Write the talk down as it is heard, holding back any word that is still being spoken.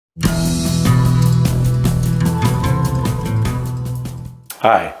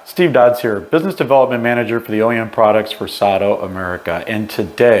Hi, Steve Dodds here, Business Development Manager for the OEM products for SATO America. And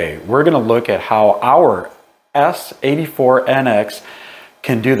today we're going to look at how our S84NX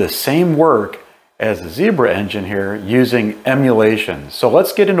can do the same work as the Zebra engine here using emulation. So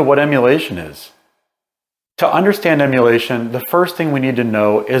let's get into what emulation is. To understand emulation, the first thing we need to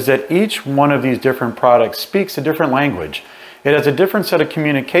know is that each one of these different products speaks a different language. It has a different set of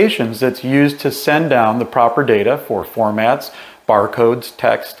communications that's used to send down the proper data for formats, barcodes,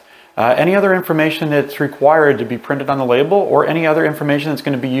 text, any other information that's required to be printed on the label, or any other information that's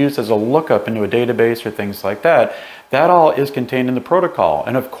going to be used as a lookup into a database or things like that. That all is contained in the protocol.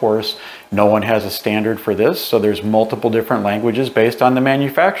 And of course, no one has a standard for this, so there's multiple different languages based on the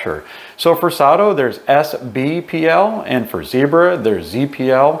manufacturer. So for SATO, there's SBPL, and for Zebra, there's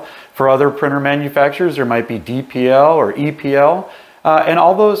ZPL. For other printer manufacturers, there might be DPL or EPL. And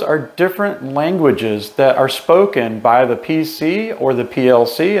all those are different languages that are spoken by the PC or the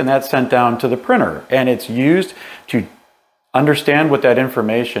PLC, and that's sent down to the printer. And it's used to understand what that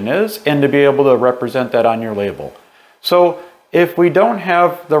information is and to be able to represent that on your label. So if we don't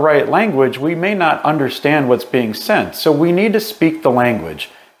have the right language, we may not understand what's being sent. So we need to speak the language.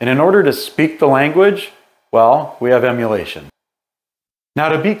 And in order to speak the language, well, we have emulation. Now,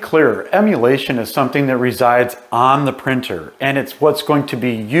 to be clear, emulation is something that resides on the printer, and it's what's going to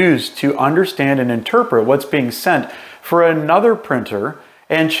be used to understand and interpret what's being sent for another printer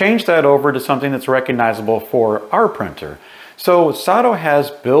and change that over to something that's recognizable for our printer. So SATO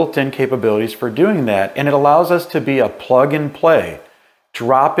has built-in capabilities for doing that, and it allows us to be a plug-and-play,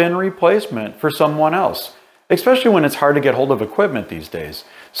 drop-in replacement for someone else, especially when it's hard to get hold of equipment these days.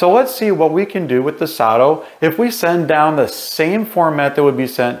 So let's see what we can do with the SATO if we send down the same format that would be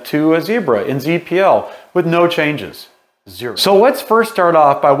sent to a Zebra in ZPL with no changes. Zero. So let's first start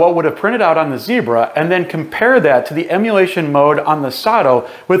off by what would have printed out on the Zebra and then compare that to the emulation mode on the SATO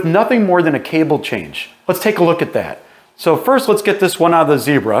with nothing more than a cable change. Let's take a look at that. So first, let's get this one out of the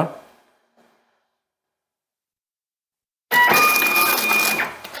Zebra.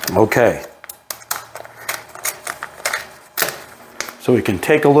 Okay. So we can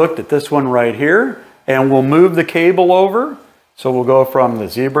take a look at this one right here, and we'll move the cable over. So we'll go from the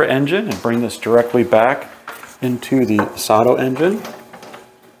Zebra engine and bring this directly back into the SATO engine.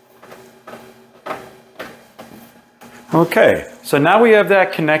 Okay, so now we have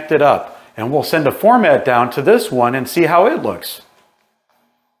that connected up, and we'll send a format down to this one and see how it looks.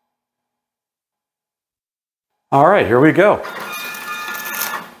 All right, here we go.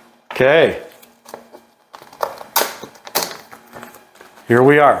 Okay. Here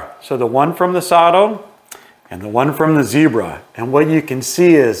we are. So the one from the SATO and the one from the Zebra. And what you can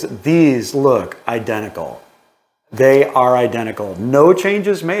see is these look identical. They are identical. No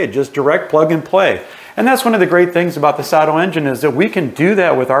changes made, just direct plug and play. And that's one of the great things about the SATO engine is that we can do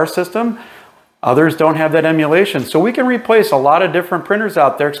that with our system. Others don't have that emulation. So we can replace a lot of different printers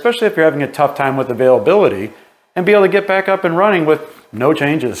out there, especially if you're having a tough time with availability, and be able to get back up and running with no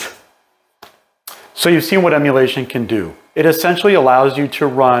changes. So you've seen what emulation can do. It essentially allows you to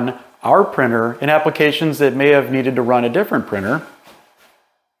run our printer in applications that may have needed to run a different printer.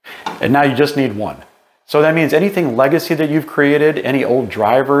 And now you just need one. So that means anything legacy that you've created, any old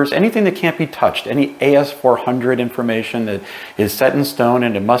drivers, anything that can't be touched, any AS400 information that is set in stone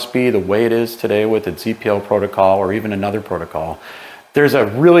and it must be the way it is today with its ZPL protocol or even another protocol. There's a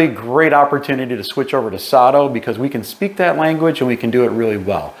really great opportunity to switch over to SATO because we can speak that language and we can do it really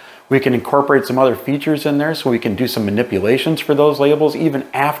well. We can incorporate some other features in there so we can do some manipulations for those labels even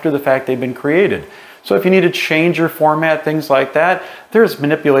after the fact they've been created. So if you need to change your format, things like that, there's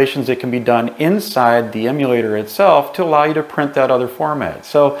manipulations that can be done inside the emulator itself to allow you to print that other format.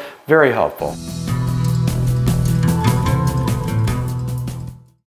 So very helpful.